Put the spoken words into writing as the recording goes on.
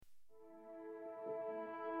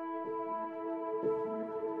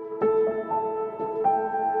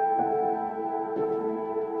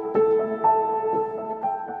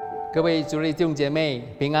各位主内弟兄姐妹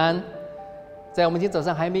平安。在我们今天早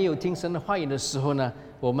上还没有听神的话语的时候呢，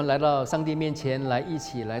我们来到上帝面前来一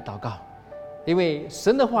起来祷告。因为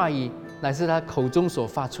神的话语乃是他口中所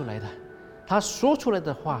发出来的，他说出来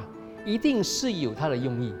的话一定是有他的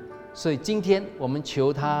用意。所以今天我们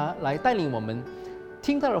求他来带领我们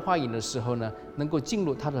听他的话语的时候呢，能够进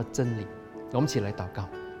入他的真理。我们一起来祷告。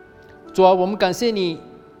主啊，我们感谢你，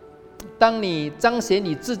当你彰显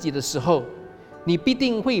你自己的时候，你必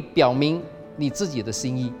定会表明你自己的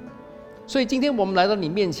心意。所以今天我们来到你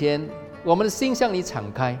面前，我们的心向你敞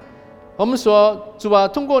开。我们说，主啊，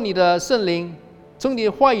通过你的圣灵，从你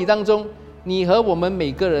的话语当中，你和我们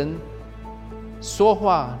每个人说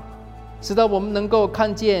话，使得我们能够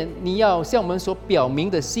看见你要向我们所表明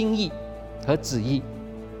的心意和旨意。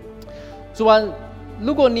主啊，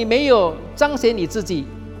如果你没有彰显你自己，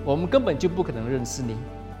我们根本就不可能认识你。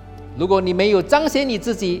如果你没有彰显你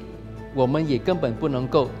自己，我们也根本不能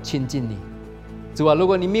够亲近你。主啊，如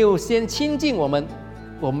果你没有先亲近我们，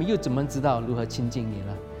我们又怎么知道如何亲近你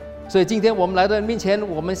呢？所以今天我们来到你面前，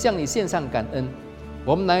我们向你献上感恩。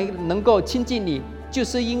我们能够亲近你，就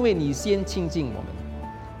是因为你先亲近我们。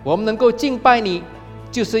我们能够敬拜你，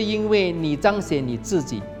就是因为你彰显你自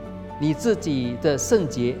己，你自己的圣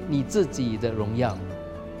洁，你自己的荣耀。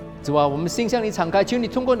主啊，我们心向你敞开，求你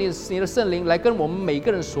通过你的圣灵来跟我们每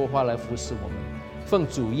个人说话，来服侍我们。奉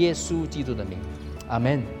主耶稣基督的名，阿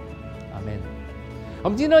们，阿们。我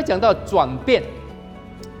们今天要讲到转变，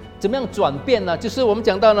怎么样转变呢？就是我们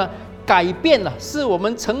讲到呢，改变呢，是我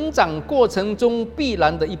们成长过程中必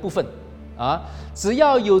然的一部分啊。只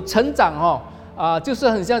要有成长就是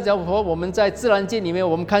很像讲说我们在自然界里面，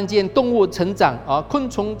我们看见动物成长啊，昆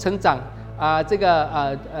虫成长啊，这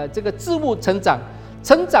个植物成长，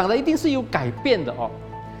成长呢一定是有改变的哦。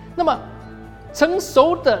那么成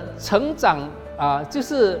熟的成长就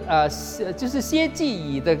是歇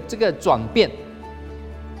迹语的这个转变，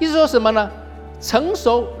意思说什么呢？成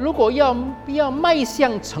熟如果要迈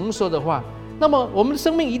向成熟的话，那么我们的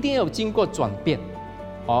生命一定要有经过转变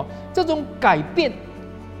哦。这种改变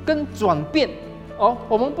跟转变哦，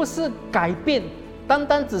我们不是改变，单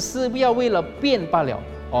单只是要为了变罢了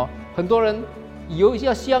哦。很多人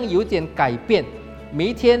希望有点改变，每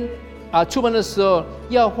一天出门的时候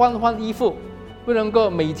要换衣服。不能够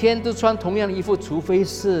每天都穿同样的衣服，除非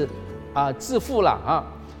是致富了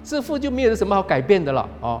致富就没有什么好改变的了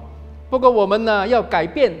哦。不过我们呢要改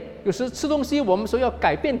变，有时吃东西我们说要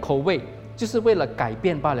改变口味，就是为了改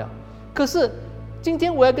变罢了。可是今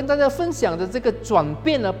天我要跟大家分享的这个转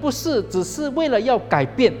变呢，不是只是为了要改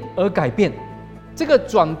变而改变，这个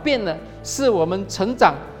转变呢是我们成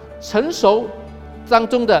长成熟当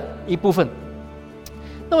中的一部分。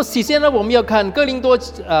那么起先呢，我们要看哥林多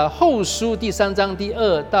后书第3章第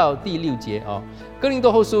2到第6节哦。哥林多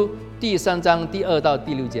后书第3章第2到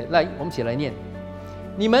第6节，来，我们一起来念：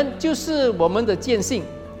你们就是我们的见信，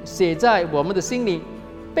写在我们的心里，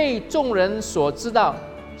被众人所知道，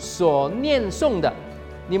所念诵的。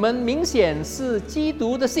你们明显是基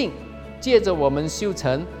督的信，借着我们修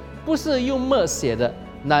成，不是用墨写的，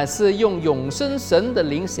乃是用永生神的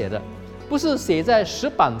灵写的，不是写在石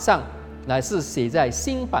板上，乃是写在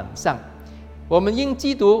心板上。我们因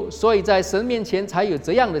基督，所以在神面前才有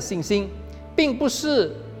这样的信心，并不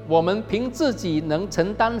是我们凭自己能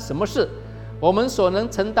承担什么事，我们所能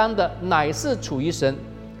承担的乃是出于神。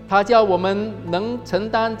他叫我们能承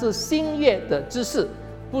担这新约的知识，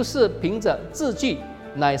不是凭着字句，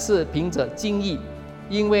乃是凭着经意。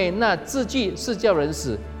因为那字句是叫人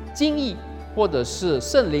死，经意或者是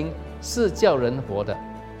圣灵是叫人活的。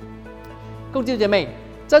各位弟兄姐妹，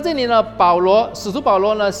在这里呢，使徒保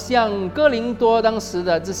罗呢，向哥林多当时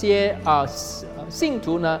的这些信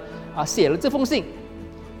徒呢写了这封信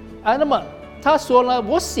那么他说呢，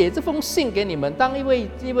我写这封信给你们，当一位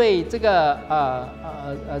这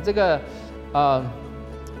个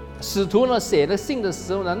使徒呢写了信的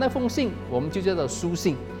时候呢，那封信我们就叫做书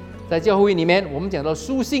信。在教会里面，我们讲到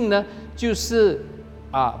书信呢，就是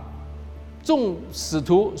众使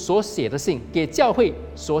徒所写的信，给教会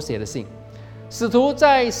所写的信。使徒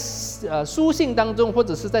在书信当中，或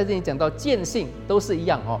者是在这里讲到见信，都是一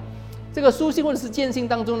样哦。这个书信或者是见信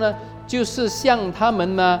当中呢，就是向他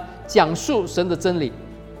们呢讲述神的真理，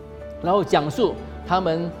然后讲述他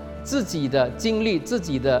们自己的经历、自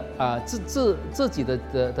己的自己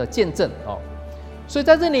的见证哦。所以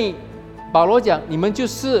在这里，保罗讲：你们就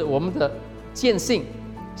是我们的见信，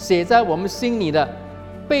写在我们心里的，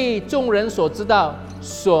被众人所知道。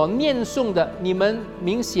所念诵的，你们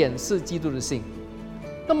明显是基督的信。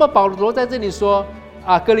那么保罗在这里说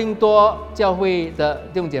哥林多教会的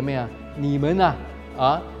弟兄姐妹你们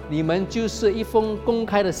你们就是一封公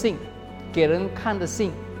开的信，给人看的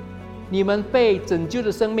信你们被拯救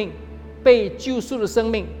的生命，被救赎的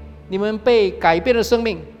生命，你们被改变的生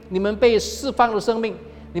命，你们被释放的生命，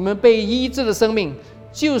你们被医治的生命，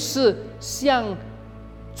就是向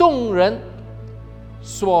众人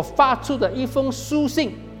所发出的一封书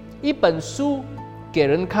信，一本书给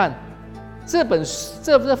人看。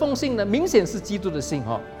这封信呢，明显是基督的信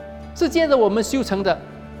是借着我们修成的，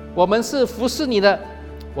我们是服侍你的，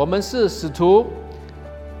我们是使徒。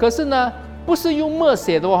可是呢，不是用墨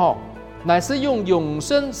写的乃是用永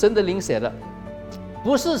生神的灵写的，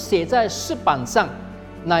不是写在石板上，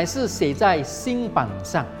乃是写在心板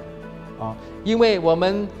上因为我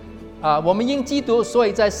们因基督，所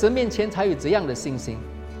以在神面前才有这样的信心。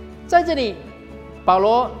在这里，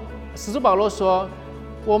使徒保罗说，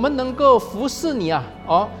我们能够服侍你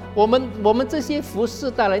我们这些服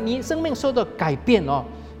侍带来你生命受到改变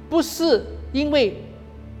不是因为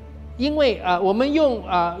我们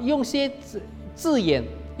用些字眼，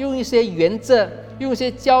用一些原则，用一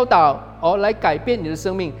些教导来改变你的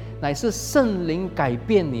生命，乃是圣灵改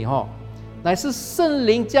变你乃是圣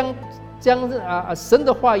灵将神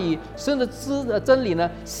的话语、神的真理呢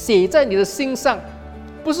写在你的心上，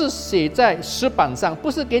不是写在石板上，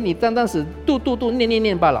不是给你单单是读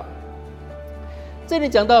念罢了。这里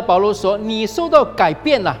讲到保罗说，你受到改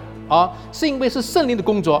变了是因为是圣灵的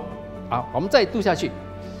工作我们再读下去。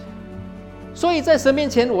所以在神面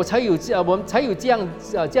前，我们才有这样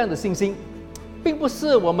的信心，并不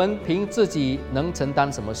是我们凭自己能承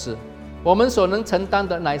担什么事，我们所能承担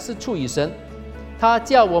的乃是出于神。他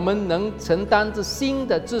叫我们能承担这新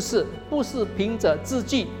的知识，不是凭着字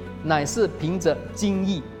句，乃是凭着经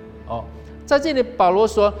意在这里保罗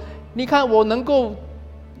说，你看我能够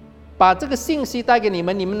把这个信息带给你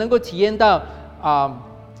们，你们能够体验到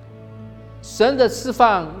神的释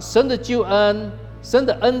放、神的救恩、神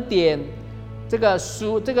的恩典，这个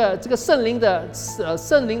圣灵的事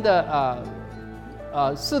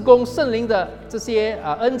工，圣灵的这些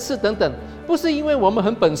恩赐等等，不是因为我们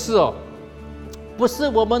很本事不是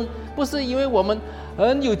因为我们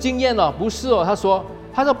很有经验不是他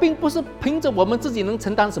说并不是凭着我们自己能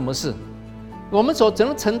承担什么事，我们所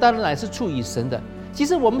能承担的乃是出于神的。其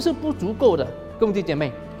实我们是不足够的，各位弟兄姐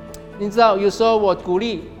妹，你知道有时候我鼓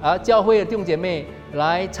励教会的弟兄姐妹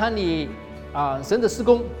来参与神的事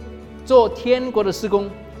工，做天国的事工，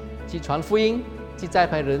去传福音，去栽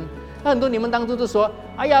培人。很多你们当中都说，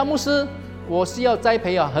哎呀牧师，我需要栽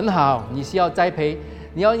培很好，你需要栽培，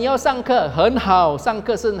你要上课很好，上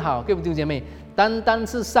课是很好。各位弟兄姐妹，单单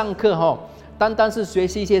是上课单单是学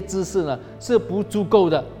习一些知识呢，是不足够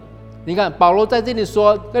的。你看保罗在这里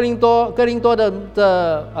说，哥林多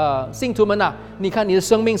的信徒们你看你的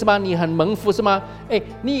生命是吧？你很蒙福是吗？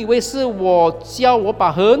你以为是我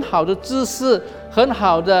把很好的知识、很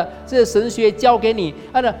好的这些神学教给你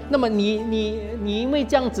那么你因为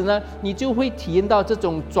这样子呢，你就会体验到这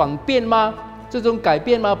种转变吗？这种改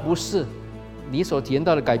变吗？不是，你所体验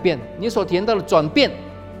到的改变，你所体验到的转变，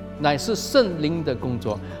乃是圣灵的工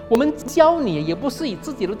作。我们教你也不是以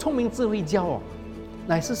自己的聪明智慧教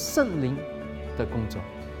乃是圣灵的工作。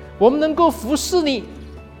我们能够服侍你，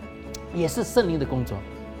也是圣灵的工作。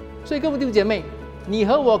所以各位弟兄姐妹，你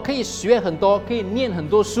和我可以学很多，可以念很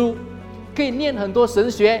多书，可以念很多神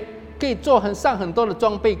学，可以上很多的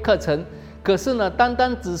装备课程，可是呢，单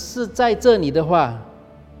单只是在这里的话，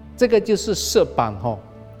这个就是射板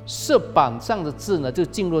射板上的字呢就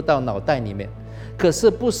进入到脑袋里面，可是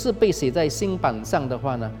不是被写在心板上的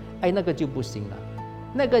话呢，那个就不行了，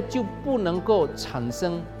那个就不能够产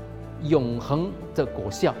生永恒的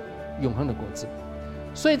果效，永恒的果子。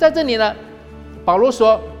所以在这里呢，保罗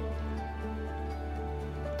说，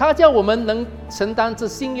他叫我们能承担这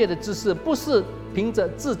新约的知识，不是凭着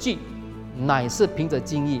字句，乃是凭着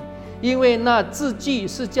经意。因为那字句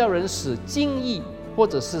是叫人死，经意或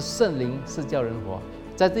者是圣灵是叫人活。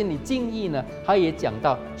在这里经意呢，他也讲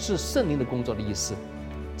到是圣灵的工作的意思，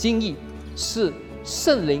经意是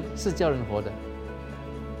圣灵是叫人活的。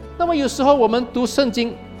那么有时候我们读圣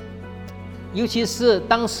经，尤其是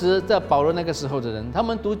当时在保罗那个时候的人，他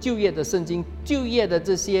们读旧约的圣经，旧约的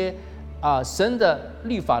这些神的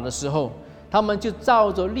律法的时候，他们就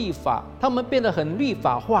照着律法，他们变得很律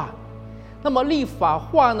法化。那么律法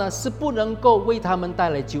化呢，是不能够为他们带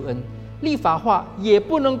来救恩，律法化也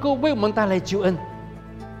不能够为我们带来救恩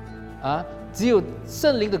只有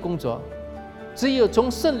圣灵的工作，只有从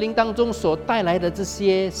圣灵当中所带来的这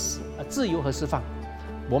些自由和释放，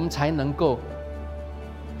我们才能够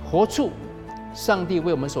活出上帝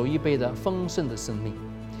为我们所预备的丰盛的生命。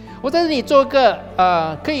我在这里做个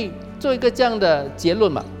可以做一个这样的结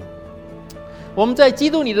论嘛。我们在基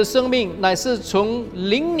督里的生命乃是从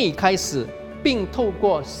灵里开始，并透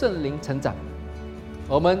过圣灵成长。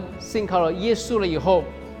我们信靠了耶稣了以后，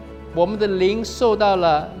我们的灵受到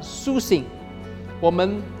了苏醒，我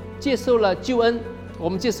们接受了救恩，我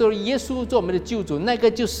们接受了耶稣做我们的救主，那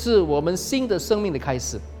个就是我们新的生命的开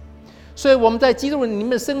始。所以我们在基督里面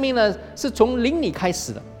的生命呢，是从灵里开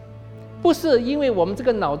始的，不是因为我们这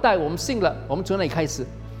个脑袋我们信了，我们从那里开始，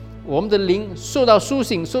我们的灵受到苏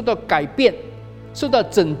醒，受到改变，受到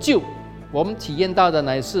拯救，我们体验到的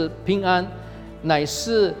乃是平安，乃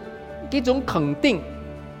是一种肯定，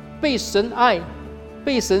被神爱，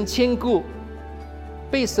被神牵顾，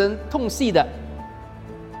被神痛惜的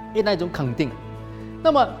那种肯定。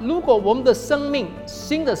那么如果我们的生命，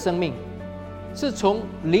新的生命是从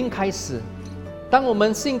零开始，当我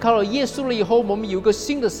们信靠了耶稣了以后，我们有个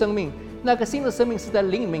新的生命，那个新的生命是在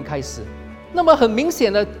灵里面开始，那么很明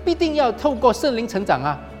显的必定要透过圣灵成长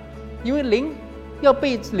啊，因为灵要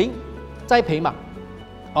被灵栽培嘛。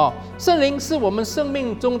圣灵是我们生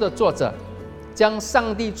命中的作者，将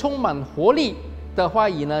上帝充满活力的话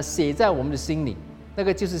语呢写在我们的心里，那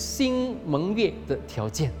个就是新盟约的条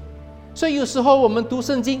件。所以有时候我们读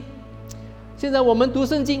圣经，现在我们读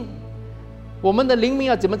圣经，我们的灵命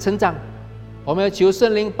要怎么成长？我们要求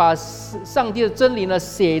圣灵把上帝的真理呢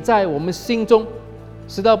写在我们心中，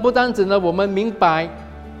使到不单止呢我们明白，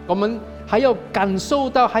我们还要感受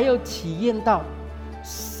到，还要体验到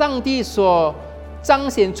上帝所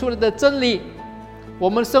彰显出来的真理。我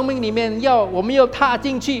们生命里面我们要踏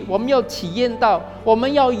进去，我们要体验到，我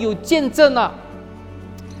们要有见证啊！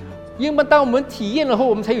因为当我们体验了后，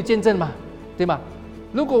我们才有见证嘛，对吗？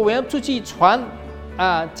如果我要出去传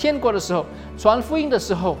天国的时候，传福音的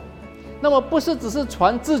时候，那么不是只是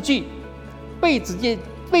传字句，背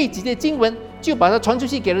几节经文就把它传出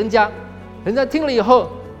去给人家，人家听了以后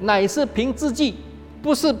乃是凭字句，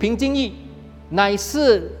不是凭经义，乃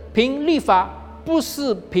是凭律法，不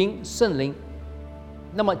是凭圣灵，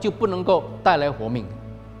那么就不能够带来活命。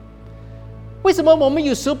为什么我们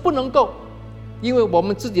有时候不能够？因为我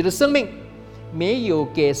们自己的生命没有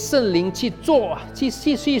给圣灵去做，去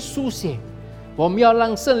书写。我们要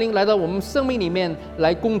让圣灵来到我们生命里面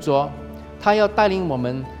来工作，他要带领我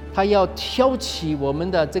们，他要挑起我们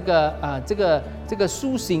的这个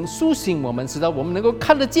苏醒我们，使得我们能够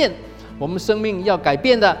看得见我们生命要改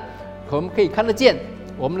变的，我们可以看得见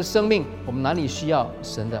我们的生命，我们哪里需要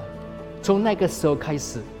神的。从那个时候开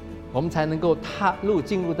始，我们才能够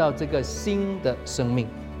进入到这个新的生命。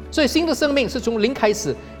所以新的生命是从零开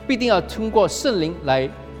始，必定要通过圣灵来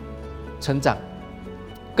成长。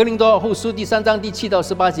哥林多后书第3章第7到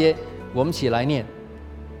18节，我们起来念，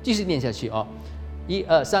继续念下去啊！1、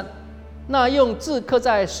2、3。那用字刻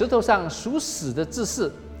在石头上属死的字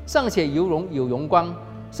式，尚且有荣光，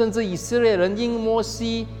甚至以色列人因摩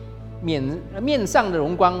西面上的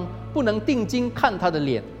荣光，不能定睛看他的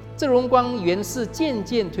脸，这荣光原是渐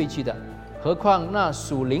渐褪去的。何况那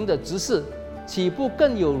属灵的执事，岂不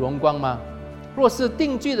更有荣光吗？若是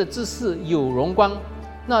定罪的知识有荣光，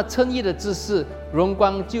那称义的知识荣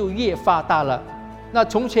光就越发大了。那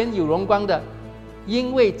从前有荣光的，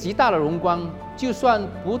因为极大的荣光，就算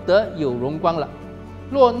不得有荣光了。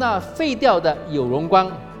若那废掉的有荣光，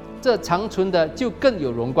这长存的就更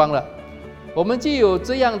有荣光了。我们既有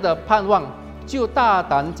这样的盼望，就大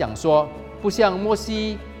胆讲说，不像摩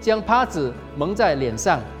西将帕子蒙在脸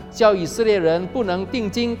上，叫以色列人不能定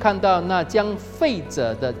睛看到那将废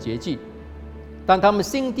者的结局。当他们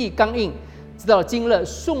心地刚硬，直到今日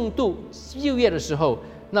诵读旧约的时候，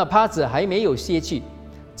那帕子还没有歇去，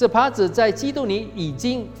这帕子在基督里已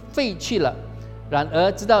经废去了。然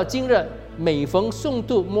而直到今日，每逢诵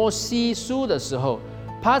读摩西书的时候，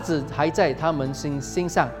帕子还在他们心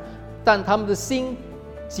上，但他们的心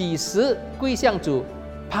几时归向主，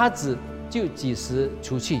帕子就几时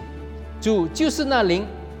除去。主就是那灵，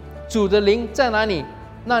主的灵在哪里，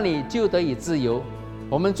那里就得以自由。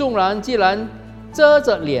我们既然遮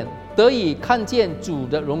着脸，得以看见主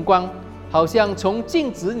的荣光，好像从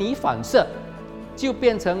镜子里反射，就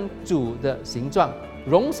变成主的形状，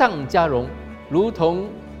荣上加荣，如同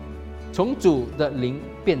从主的灵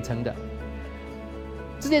变成的。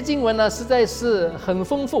这些经文呢，实在是很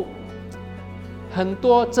丰富，很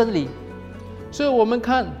多真理。所以我们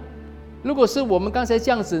看，如果是我们刚才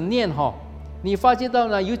这样子念你发觉到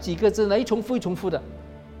呢，有几个字呢一重复的。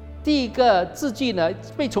第一个字句呢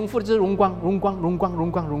被重复的就是荣光，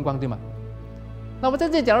对吗？那么在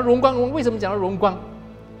这里讲到荣光，为什么讲到荣光？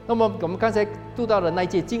那么我们刚才读到的那一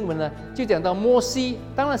节经文呢，就讲到摩西，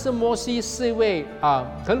当然是摩西是一位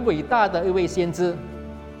很伟大的一位先知，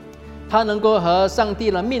他能够和上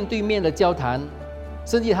帝呢面对面的交谈，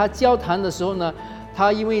甚至他交谈的时候呢，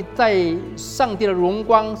他因为在上帝的荣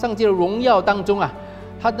光、上帝的荣耀当中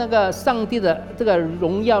他那个上帝的这个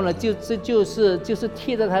荣耀呢，就是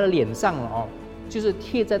贴在他的脸上了哦，就是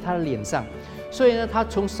贴在他的脸上。所以呢，他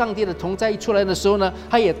从上帝的同在一出来的时候呢，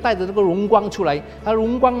他也带着这个荣光出来，他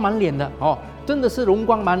荣光满脸的哦，真的是荣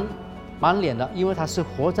光满脸的，因为他是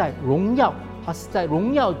活在荣耀，他是在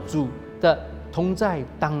荣耀主的同在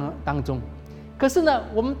当中。可是呢，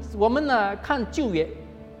我们呢看旧约，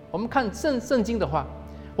我们看圣经的话，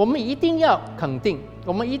我们一定要肯定，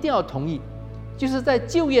我们一定要同意，就是在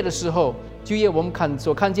旧约的时候，旧约我们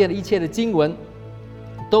所看见的一切的经文，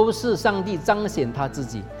都是上帝彰显他自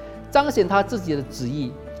己，彰显他自己的旨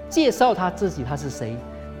意，介绍他自己，他是谁？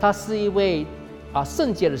他是一位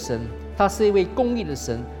圣洁的神，他是一位公义的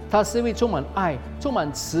神，他是一位充满爱、充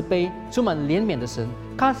满慈悲、充满怜悯的神。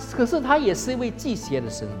可是他也是一位忌邪的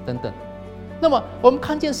神等等。那么我们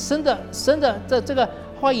看见神的这个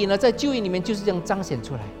话语呢，在旧约里面就是这样彰显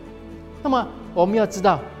出来。那么我们要知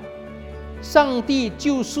道，上帝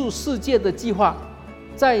救赎世界的计划，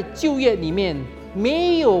在旧约里面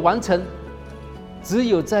没有完成，只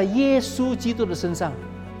有在耶稣基督的身上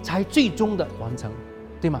才最终的完成，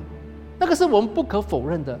对吗？那个是我们不可否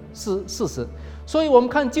认的事实。所以我们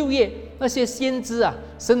看旧约那些先知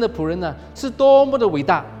神的仆人呢，是多么的伟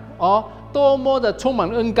大哦，多么的充满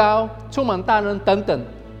恩膏、充满大能等等。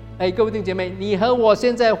各位弟兄姐妹，你和我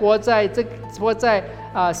现在活在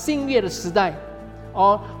新约的时代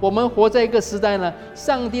哦，我们活在一个时代呢，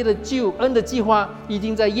上帝的救恩的计划已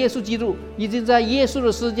经在耶稣基督，已经在耶稣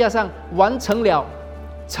的十字架上完成了，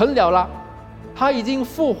他已经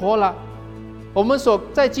复活了。我们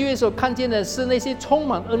在旧约所看见的是那些充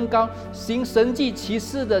满恩膏、行神迹奇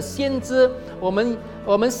事的先知，我们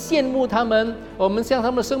羡慕他们，我们向他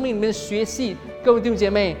们的生命里面学习。各位弟兄姐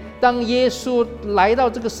妹，当耶稣来到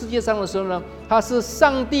这个世界上的时候呢，他是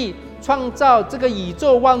上帝创造这个宇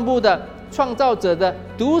宙万物的创造者的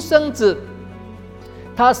独生子，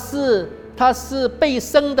他是被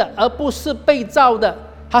生的，而不是被造的，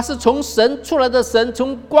他是从神出来的神，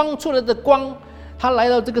从光出来的光。他来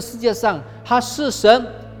到这个世界上，他是神，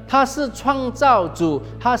他是创造主，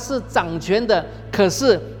他是掌权的，可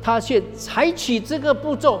是他却采取这个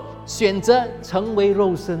步骤，选择成为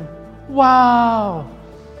肉身。哇，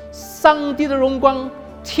上帝的荣光，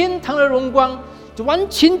天堂的荣光，就完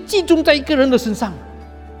全集中在一个人的身上。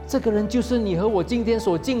这个人就是你和我今天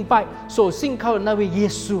所敬拜、所信靠的那位耶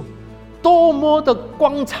稣，多么的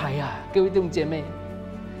光彩啊！各位弟兄姐妹，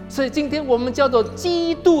所以今天我们叫做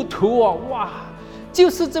基督徒哦，哇！就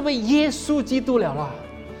是这位耶稣基督了啦，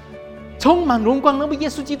充满荣光那位耶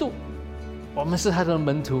稣基督，我们是他的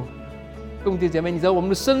门徒。弟兄姐妹，你知道我们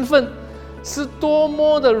的身份是多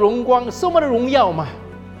么的荣光，多么的荣耀吗？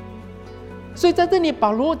所以在这里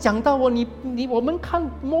保罗讲到我们看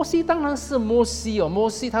摩西，当然是摩西哦，摩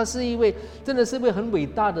西他是一位真的是一位很伟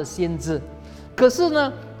大的先知，可是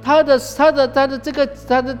呢，他的这个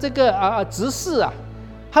执事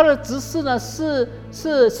他的执事呢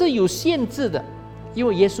是有限制的。因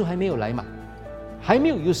为耶稣还没有来嘛，还没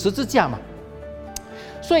有十字架嘛，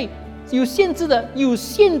所以有限制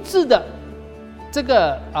的这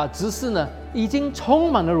个执事呢，已经充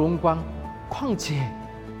满了荣光。况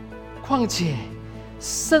且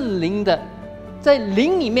圣灵的在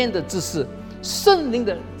灵里面的知识，圣灵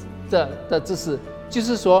的知识，就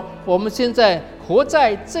是说我们现在活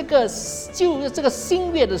在这个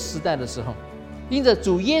新约的时代的时候，因着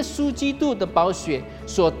主耶稣基督的宝血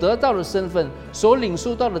所得到的身份，所领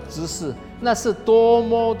受到的知识，那是多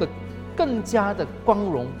么的更加的光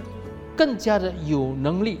荣，更加的有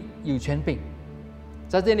能力、有权柄。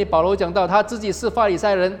在这里，保罗讲到他自己是法利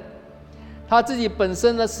赛人，他自己本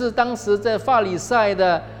身呢是当时在法利赛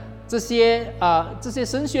的这些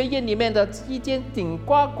神学院里面的一间顶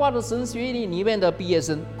呱呱的神学院里面的毕业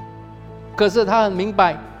生。可是他很明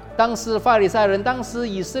白，当时法利赛人，当时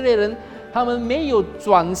以色列人，他们没有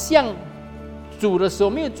转向主的时候，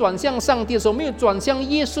没有转向上帝的时候，没有转向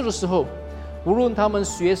耶稣的时候，无论他们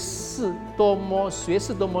学识多么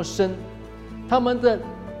深，他们的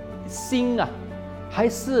心还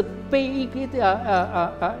是被一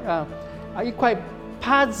块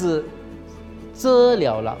帕子遮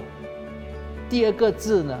了。第二个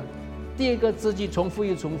字句重复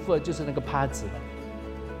又重复，就是那个帕子了，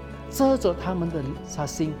遮着他们的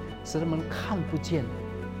心，使他们看不见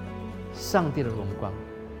上帝的荣光，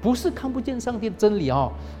不是看不见上帝的真理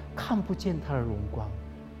看不见他的荣光。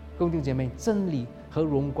各位弟兄姐妹，真理和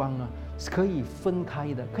荣光是可以分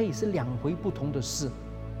开的，可以是两回不同的事。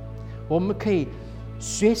我们可以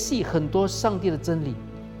学习很多上帝的真理，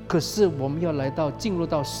可是我们要进入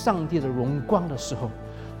到上帝的荣光的时候，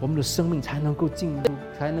我们的生命才能够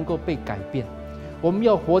被改变，我们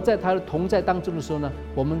要活在他的同在当中的时候呢，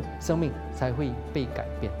我们生命才会被改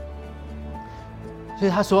变。所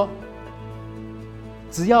以他说，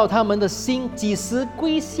只要他们的心几时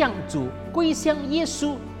归向主，归向耶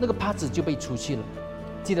稣，那个帕子就被除去了。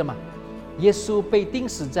记得吗？耶稣被钉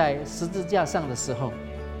死在十字架上的时候，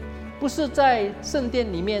不是在圣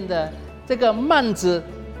殿里面的这个幔子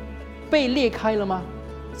被裂开了吗？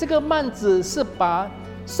这个幔子是把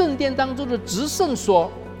圣殿当中的至圣所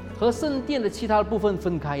和圣殿的其他的部分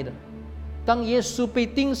分开的。当耶稣被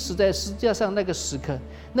钉死在十字架上那个时刻，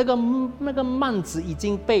那个幔子已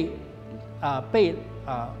经被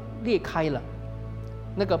裂开了，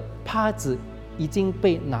那个帕子已经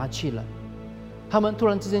被拿去了。他们突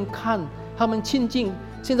然之间看，他们亲近，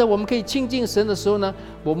现在我们可以亲近神的时候呢，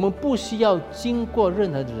我们不需要经过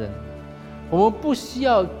任何的人，我们不需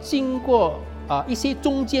要经过一些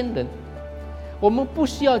中间人，我们不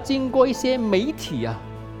需要经过一些媒体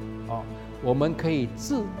我们可以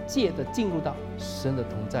自介的进入到神的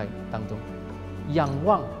同在当中，仰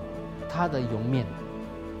望他的容面。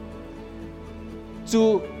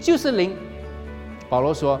主就是灵，保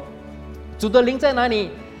罗说，主的灵在哪里，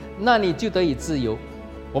那里就得以自由。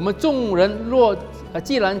我们众人若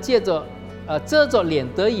既然借着遮着脸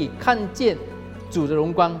得以看见主的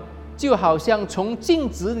荣光，就好像从镜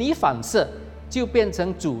子里反射，就变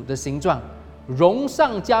成主的形状，荣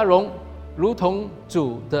上加荣，如同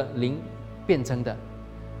主的灵变成的。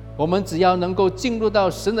我们只要能够进入到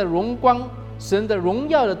神的荣光、神的荣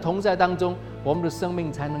耀的同在当中，我们的生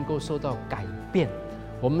命才能够受到改变，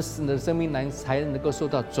我们的生命才能够受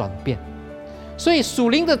到转变。所以属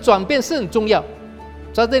灵的转变是很重要。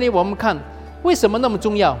在这里我们看为什么那么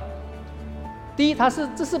重要。第一，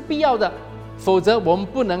这是必要的，否则我们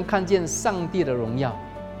不能看见上帝的荣耀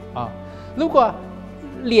如果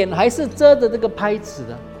脸还是遮着这个拍子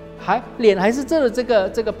的，脸还是遮着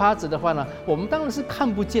这个帕子的话呢，我们当然是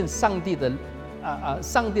看不见上帝的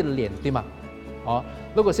脸，对吗？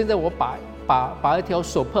如果现在我把一条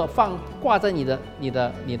手帕挂在你的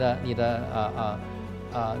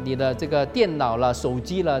这个电脑了、手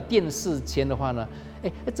机了、电视前的话呢，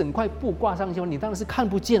整块布挂上去，你当然是看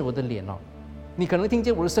不见我的脸你可能听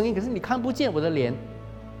见我的声音，可是你看不见我的脸。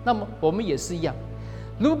那么我们也是一样，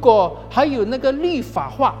如果还有那个律法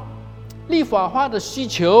化的需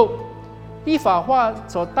求，律法化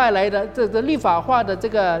所带来的律法化的这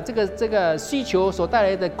个需求所带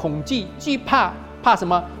来的恐惧、惧怕什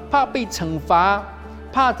么？怕被惩罚，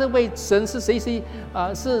怕这位神是谁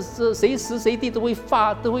是随时随地都会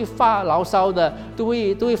发牢骚的，都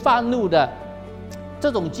会发怒的，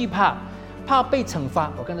这种惧怕，怕被惩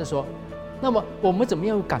罚。我刚才说，那么我们怎么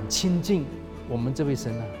样敢亲近我们这位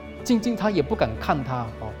神呢？亲近他也不敢看他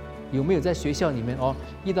有没有在学校里面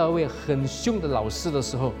遇到一位很凶的老师的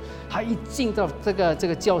时候，他一进到这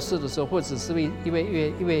个教室的时候，或者是一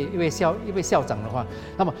位校长的话，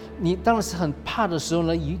那么你当然是很怕的时候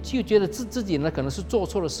呢，就觉得自己呢可能是做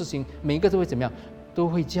错了事情，每一个都会怎么样，都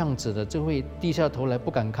会这样子的，就会低下头来不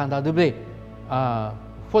敢看他，对不对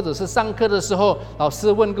或者是上课的时候，老师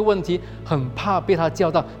问个问题，很怕被他叫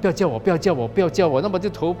到，不要叫我，那么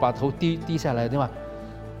就把头低下来，对吧？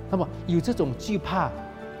那么有这种惧怕，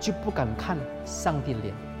就不敢看上帝的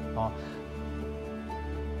脸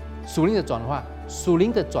属灵的转化、属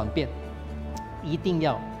灵的转变，一定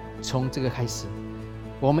要从这个开始。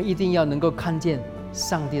我们一定要能够看见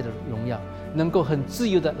上帝的荣耀，能够很自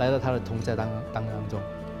由的来到他的同在当中。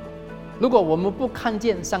如果我们不看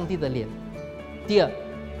见上帝的脸，第二，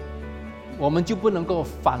我们就不能够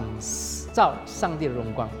反照上帝的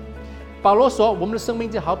荣光。保罗说，我们的生命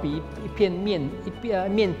就好比一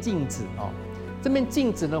面镜子这面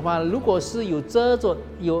镜子的话，如果是有遮着、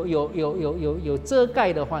有遮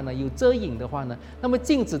盖的话呢，有遮影的话呢，那么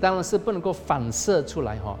镜子当然是不能够反射出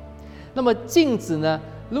来那么镜子呢，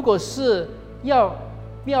如果是要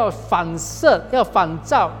反射、要反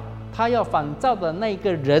照，它要反照的那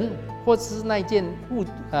个人或者是那件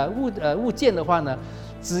物件的话呢，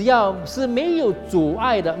只要是没有阻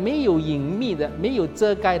碍的、没有隐秘的、没有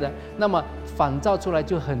遮盖的，那么反照出来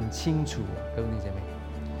就很清楚，各位弟兄姐妹。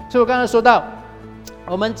所以我刚才说到，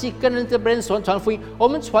我们去跟人这边传福音，我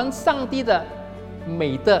们传上帝的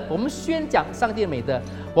美德，我们宣讲上帝的美德，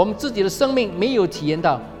我们自己的生命没有体验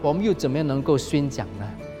到，我们又怎么样能够宣讲呢？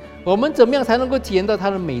我们怎么样才能够体验到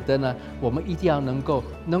他的美德呢？我们一定要能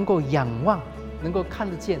够仰望，能够看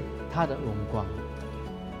得见他的荣光，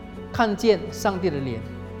看见上帝的脸，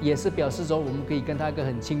也是表示说我们可以跟他一个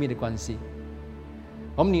很亲密的关系。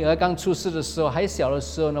我们女儿刚出世的时候，还小的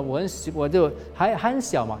时候呢，我就还很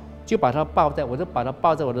小嘛，就把她抱在我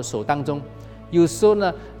的手当中，有时候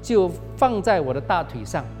呢就放在我的大腿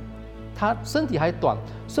上，他身体还短，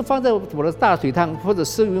是放在我的大腿上，或者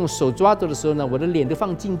是用手抓着的时候呢，我的脸就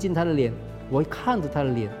放近他的脸，我会看着他的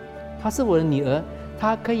脸。她是我的女儿，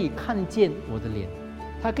她可以看见我的脸，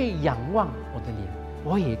她可以仰望我的脸，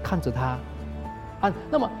我也看着她。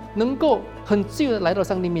那么能够很自由的来到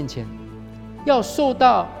上帝面前，要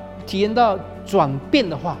体验到转变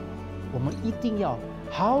的话，我们一定要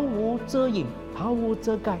毫无遮掩、毫无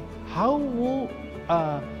遮盖、毫无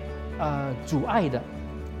阻碍的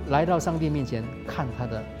来到上帝面前看他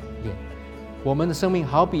的脸。我们的生命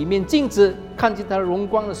好比一面镜子，看见他的荣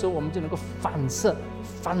光的时候，我们就能够反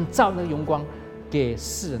照那个荣光给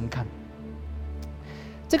世人看。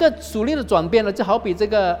这个属灵的转变呢，就好比这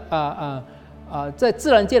个在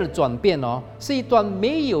自然界的转变哦，是一段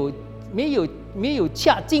没有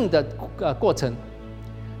恰近的过程，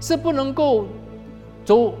是不能够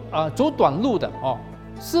走短路的哦，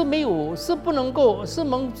是不能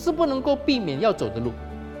够避免要走的路。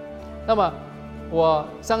那么我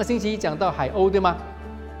上个星期讲到海鸥，对吗？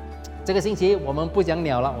这个星期我们不讲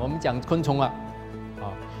鸟了，我们讲昆虫了。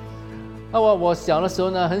那我小的时候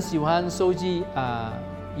呢，很喜欢收集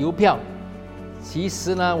邮票。其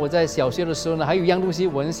实呢，我在小学的时候呢，还有一样东西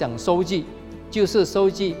我很想收集，就是收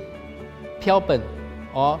集标本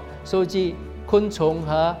收集昆虫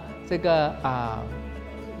和这个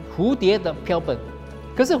蝴蝶的标本。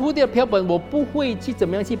可是蝴蝶的标本我不会去怎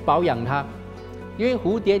么样去保养它，因为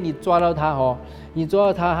蝴蝶你抓到它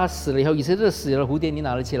它死了以后，以前这死了蝴蝶你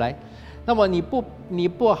拿了起来，那么你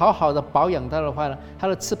不好好的保养它的话呢，它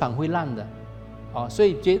的翅膀会烂的。所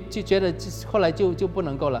以就觉得后来就不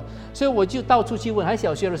能够了，所以我就到处去问。还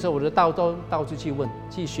小学的时候，我就到处去问，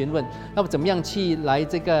去询问，那么怎么样去来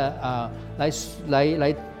这个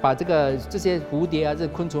来把这些蝴蝶这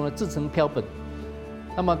昆虫呢制成标本？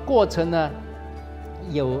那么过程呢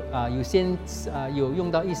有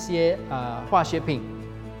用到一些化学品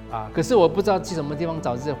可是我不知道去什么地方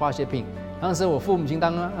找这些化学品。当时我父母亲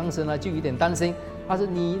当时呢就有点担心。他说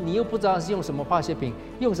你又不知道是用什么化学品，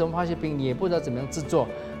你也不知道怎么样制作，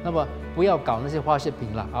那么不要搞那些化学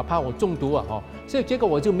品了怕我中毒所以结果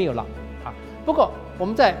我就没有了不过我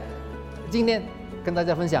们在今天跟大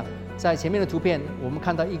家分享，在前面的图片我们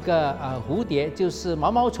看到一个蝴蝶，就是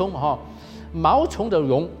毛虫毛虫的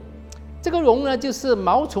蛹。这个蛹呢，就是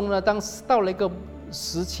毛虫呢，当到了一个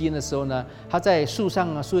时期的时候呢，它在树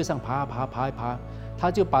叶上爬，它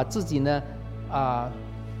就把自己呢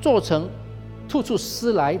做成吐出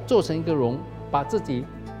丝来，做成一个蛹，把自己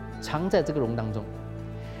藏在这个蛹当中。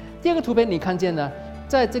第二个图片你看见呢，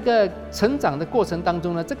在这个成长的过程当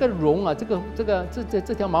中呢，这个蛹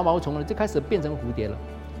这条毛虫呢就开始变成蝴蝶了。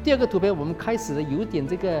第二个图片我们开始有点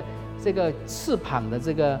这个翅膀的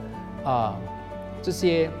这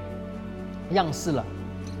些样式了。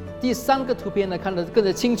第三个图片呢看得更加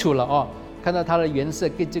清楚了看到它的颜色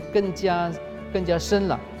就更加深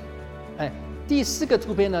了。第四个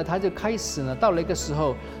图片呢，它就开始呢，到了一个时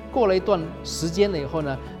候，过了一段时间了以后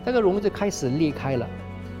呢，那个蛹就开始裂开了，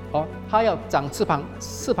它要长翅膀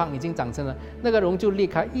已经长成了，那个蛹就裂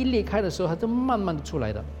开，一裂开的时候，它就慢慢的出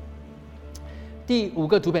来的。第五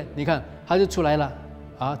个图片，你看它就出来了，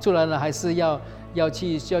出来了还是要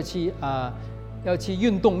去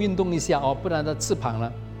运动一下不然它翅膀了，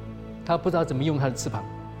它不知道怎么用它的翅膀。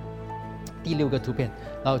第六个图片，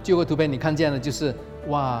然后最后一个图片你看见了就是。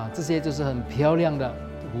哇，这些就是很漂亮的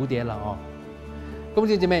蝴蝶了各位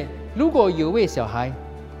弟兄姐妹，如果有位小孩，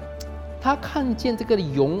他看见这个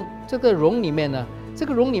蛹里面呢，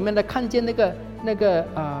看见那个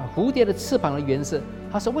蝴蝶的翅膀的颜色，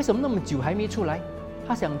他说为什么那么久还没出来？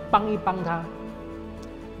他想帮一帮他，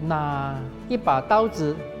拿一把刀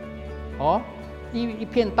子一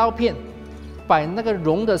片刀片，把那个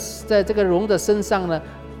在这个蛹的身上呢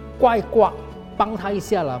刮一刮，帮他一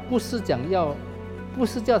下了，不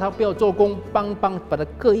是叫他不要做工，帮把它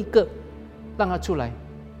割一割，让它出来。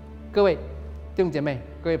各位弟兄姐妹，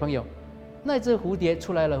各位朋友，那只蝴蝶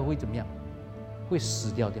出来了会怎么样？会死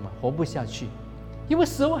掉对吗？活不下去，因为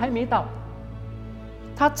时候还没到，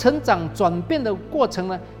它成长转变的过程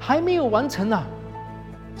呢还没有完成啊，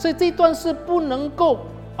所以这段是不能够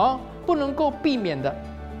避免的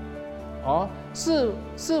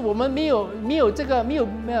是我们没有这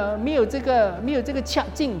个恰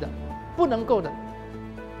近的，不能够的。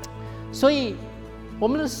所以我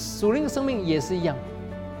们的属灵的生命也是一样，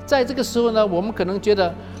在这个时候呢，我们可能觉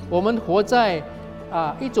得我们活在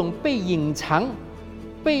一种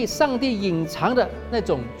被上帝隐藏的那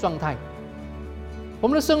种状态。我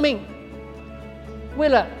们的生命为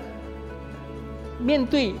了面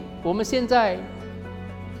对我们现在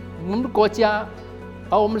我们的国家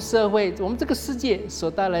我们的社会，我们这个世界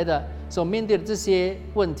所带来的所面对的这些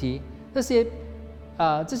问题，这些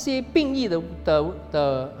这些病疫的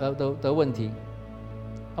问题，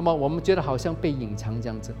那么我们觉得好像被隐藏这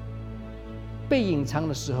样子。被隐藏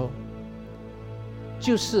的时候，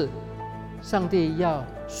就是上帝要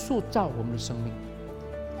塑造我们的生命，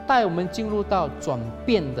带我们进入到转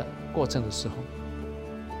变的过程的时候。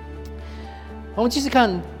我们继续看，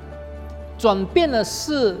转变呢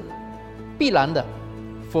是必然的，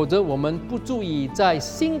否则我们不足以在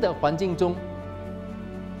新的环境中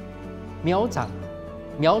苗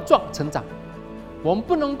壮成长。我们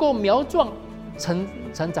不能够苗壮成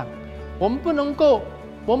长，我们不能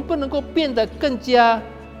够变得更加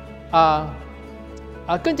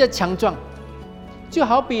更加强壮。就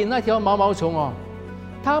好比那条毛毛虫哦，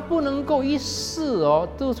它不能够一世哦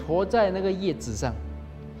都活在那个叶子上，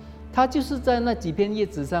它就是在那几片叶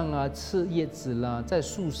子上吃叶子啦，在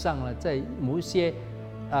树上啦，在某一些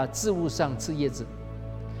植物上吃叶子。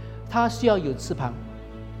它需要有翅膀，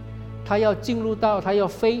它要进入到，它要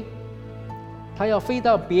飞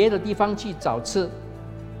到别的地方去找吃。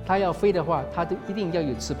它要飞的话，它就一定要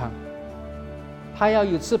有翅膀。它要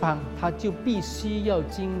有翅膀，它就必须要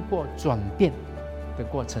经过转变的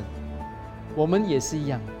过程。我们也是一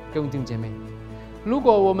样，各位弟兄姐妹，如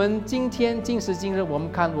果我们今时今日，我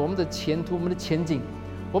们看我们的前途，我们的前景，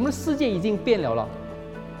我们的世界已经变了，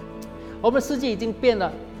我们的世界已经变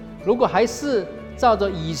了。如果还是照着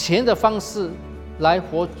以前的方式来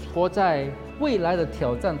活在未来的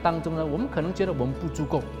挑战当中呢，我们可能觉得我们不足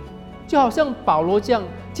够。就好像保罗这样，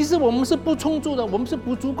其实我们是不充足的，我们是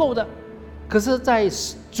不足够的，可是在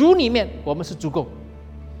主里面我们是足够。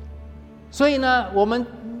所以呢，我们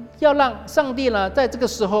要让上帝呢，在这个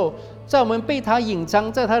时候，在我们被他隐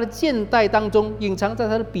藏在他的箭袋当中，隐藏在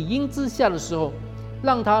他的鼻音之下的时候，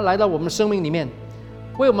让他来到我们的生命里面，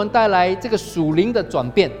为我们带来这个属灵的转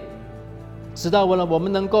变，使到我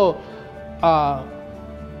们能够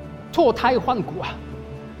脱胎换骨啊！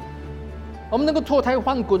我们能够脱胎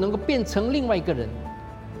换骨，能够变成另外一个人。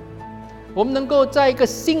我们能够在一个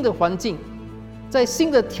新的环境，在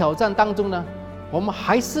新的挑战当中呢，我们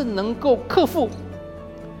还是能够克服，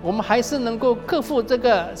这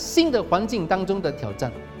个新的环境当中的挑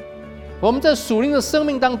战。我们在属灵的生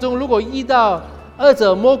命当中，如果遇到恶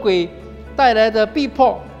者魔鬼带来的逼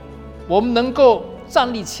迫，我们能够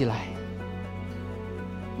站立起来。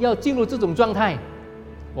要进入这种状态，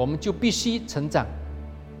我们就必须成长，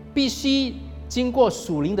必须经过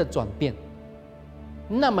属灵的转变，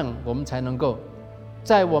那么我们才能够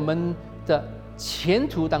在我们的前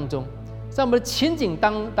途当中，在我们的前景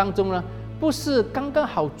当中呢，不是刚刚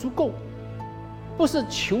好足够，不是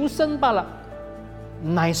求生罢了，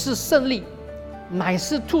乃是胜利，乃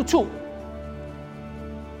是突出，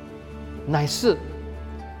乃是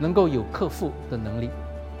能够有克服的能力。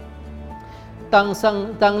当圣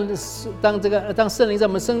灵在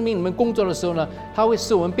我们生命里面工作的时候呢，它会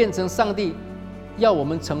使我们变成上帝要我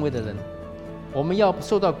们成为的人。我们要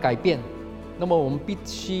受到改变，那么我们必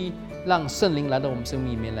须让圣灵来到我们生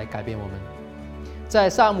命里面来改变我们。在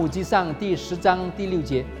撒母记上第10章第6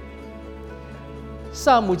节，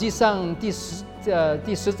撒母记上第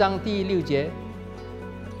10章第6节，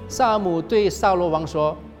撒母对扫罗王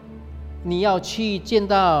说：“你要去见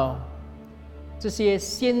到这些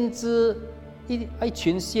先知。”一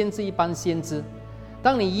群先知，一般先知。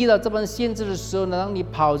当你遇到这帮先知的时候呢，当你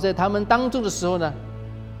跑在他们当中的时候呢，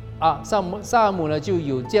撒母呢就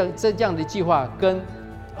有这样的一句话跟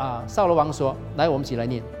扫罗王说：“来，我们一起来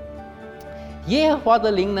念。耶和华的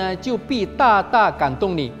灵呢，就必大大感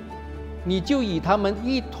动你，你就与他们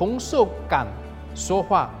一同受感说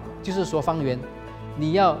话，就是说方言。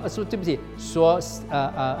你要说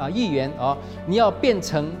预言哦，你要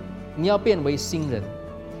变为新人。”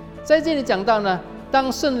在这里讲到呢，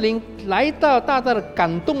当圣灵来到大大的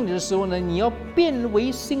感动你的时候呢，你要变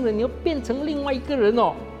为新人，你要变成另外一个人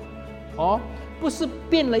哦，不是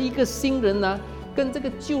变了一个新人呢，跟这个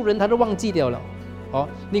旧人他都忘记掉了哦。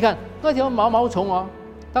你看那条毛毛虫哦，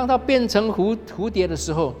当它变成蝴蝶的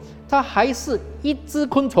时候，它还是一只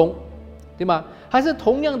昆虫，对吗？还是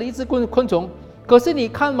同样的一只昆虫。可是你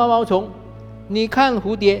看毛毛虫，你看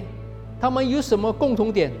蝴蝶，它们有什么共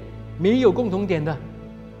同点？没有共同点的。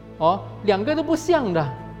两个都不像的，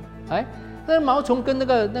那毛虫跟那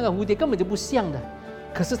个蝴蝶根本就不像的，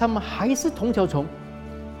可是它们还是同条虫。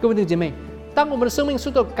各位弟兄姐妹，当我们的生命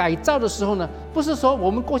受到改造的时候呢，不是说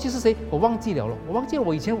我们过去是谁，我忘记了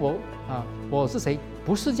我以前我是谁，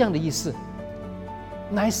不是这样的意思，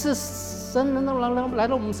乃是神能来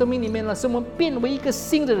到我们生命里面了，使我们变为一个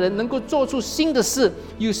新的人，能够做出新的事，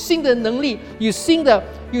有新的能力，有新的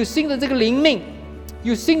这个灵命，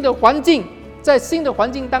有新的环境。在新的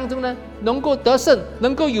环境当中呢，能够得胜，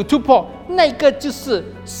能够有突破，那个就是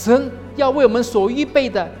神要为我们所预备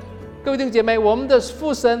的。各位弟兄姐妹，我们的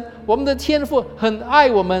父神，我们的天父很爱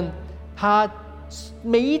我们，他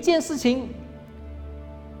每一件事情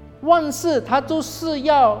万事他都是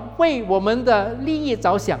要为我们的利益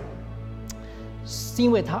着想，是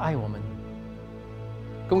因为他爱我们。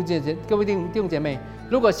各位弟兄姐妹，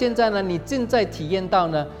如果现在呢，你正在体验到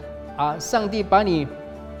呢，上帝把你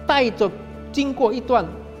带着经过一段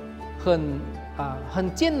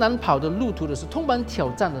很艰难跑的路途的时候，充满挑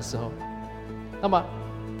战的时候，那么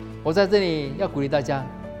我在这里要鼓励大家，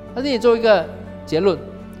在这里做一个结论：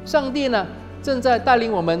上帝呢正在带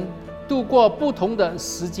领我们度过不同的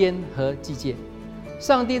时间和季节。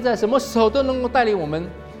上帝在什么时候都能够带领我们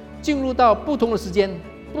进入到不同的时间、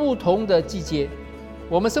不同的季节。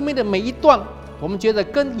我们生命的每一段，我们觉得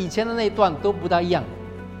跟以前的那一段都不大一样，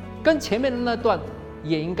跟前面的那段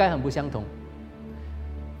也应该很不相同。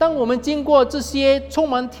当我们经过这些充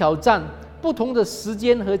满挑战、不同的时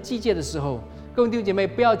间和季节的时候，各位弟兄姐妹，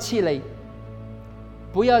不要气馁，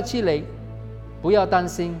不要气馁，不要担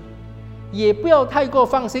心，也不要太过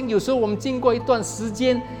放心。有时候我们经过一段时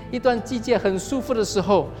间、一段季节很舒服的时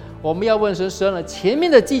候，我们要问神了：前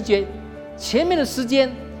面的季节、前面的时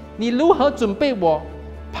间，你如何准备我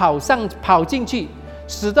跑进去，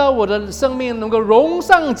使到我的生命能够荣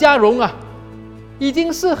上加荣啊！已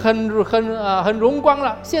经是很荣光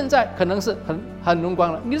了，现在可能是很荣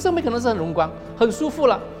光了，你的生命可能是很荣光、很舒服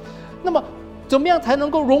了。那么怎么样才能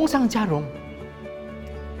够荣上加荣？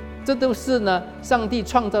这都是呢上帝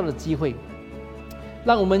创造的机会，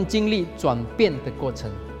让我们经历转变的过程。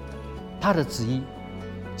他的旨意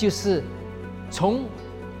就是从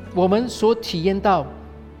我们所体验到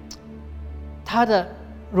他的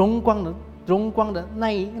荣光的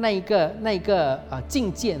那一个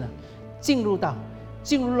境界呢，进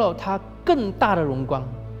入了他更大的荣光、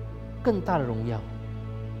更大的荣耀。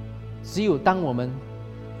只有当我们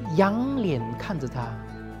仰脸看着他，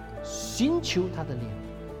寻求他的脸，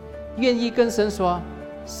愿意跟神说：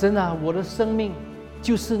神啊，我的生命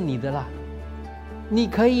就是你的啦，你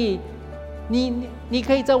可以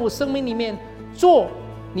在我生命里面做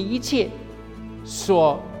你一切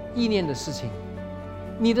所意念的事情，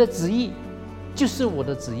你的旨意就是我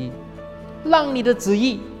的旨意，让你的旨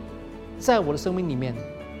意在我的生命里面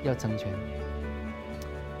要成全。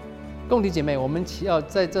共弟姐妹，我们要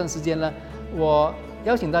在这段时间呢，我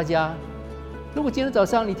邀请大家，如果今天早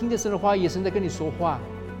上你听见神的话语，神在跟你说话，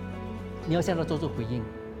你要向他做出回应。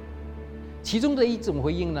其中的一种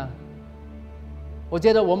回应呢，我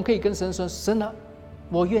觉得我们可以跟神说：神啊，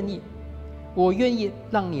我愿意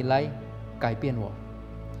让你来改变我。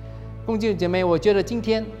共弟姐妹，我觉得今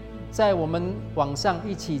天在我们网上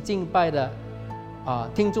一起敬拜的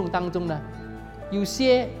听众当中呢，有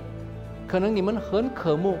些可能你们很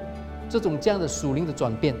渴慕这样的属灵的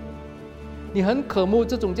转变，你很渴慕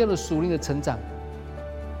这样的属灵的成长，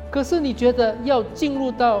可是你觉得要进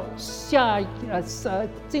入到下一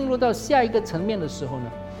个层面的时候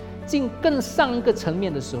呢，更上一个层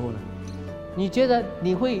面的时候呢，你觉得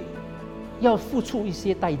你会要付出一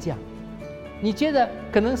些代价，你觉得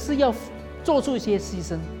可能是要做出一些牺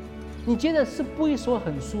牲，你觉得是不会说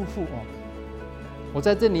很舒服哦。我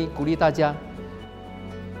在这里鼓励大家，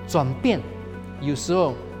转变有时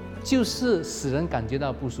候就是使人感觉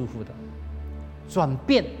到不舒服的，转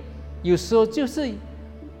变有时候就是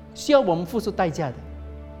需要我们付出代价的。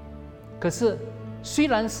可是虽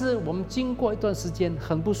然是我们经过一段时间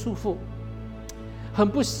很不舒服、很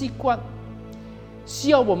不习惯，需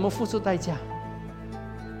要我们付出代价，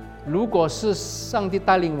如果是上帝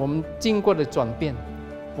带领我们经过的转变，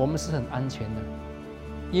我们是很安全的，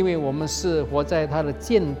因为我们是活在他的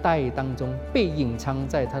箭袋当中，被隐藏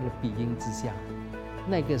在他的鼻音之下，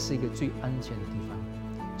那个是一个最安全的地方。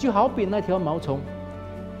就好比那条毛虫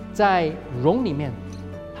在蛹里面，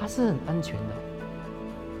它是很安全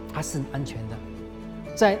的，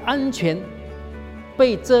在安全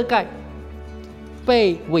被遮盖、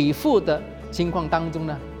被维护的情况当中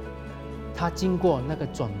呢，它经过那个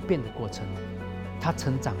转变的过程，它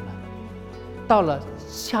成长了，到了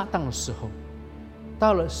恰当的时候，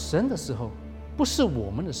到了神的时候，不是我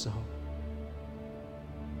们的时候，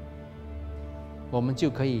我们就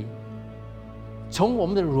可以从我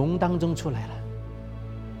们的蛹当中出来了，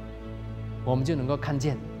我们就能够看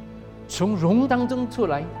见，从蛹当中出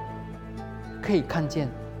来，可以看见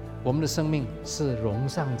我们的生命是荣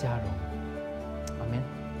上加荣。阿们。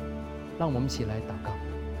让我们一起来祷告。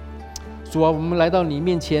主啊，我们来到你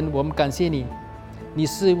面前，我们感谢你，你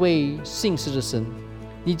是一位信实的神，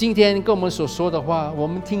你今天跟我们所说的话我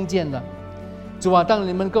们听见了。主啊，当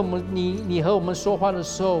你们跟我们你和我们说话的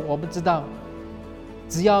时候，我们知道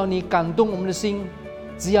只要你感动我们的心，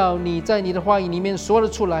只要你在你的话语里面说了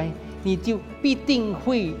出来，你就必定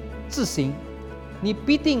会自行，你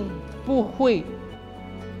必定不会，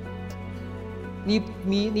你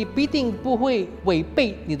必定不会违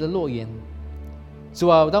背你的诺言。主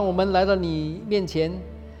啊，当我们来到你面前，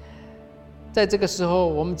在这个时候，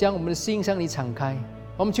我们将我们的心向你敞开，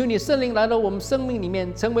我们求你圣灵来到我们生命里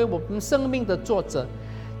面，成为我们生命的作者，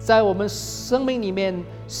在我们生命里面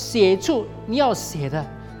写出你要写的，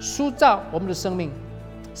塑造我们的生命，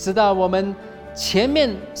使到我们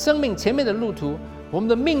生命前面的路途，我们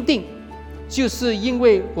的命定，就是因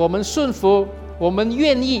为我们顺服，我们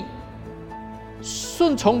愿意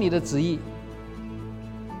顺从你的旨意，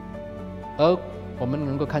而我们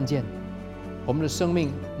能够看见我们的生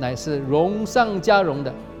命乃是荣上加荣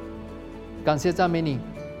的。感谢赞美你，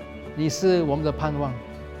你是我们的盼望。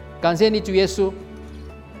感谢你主耶稣，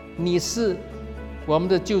你是我们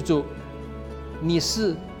的救主，你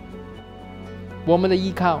是我们的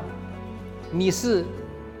依靠，你是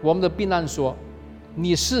我们的避难所，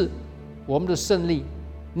你是我们的胜利，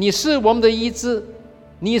你是我们的医治，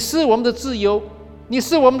你是我们的自由，你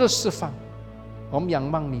是我们的释放。我们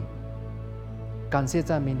仰望你，感谢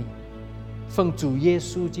赞美你，奉主耶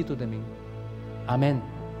稣基督的名，阿们。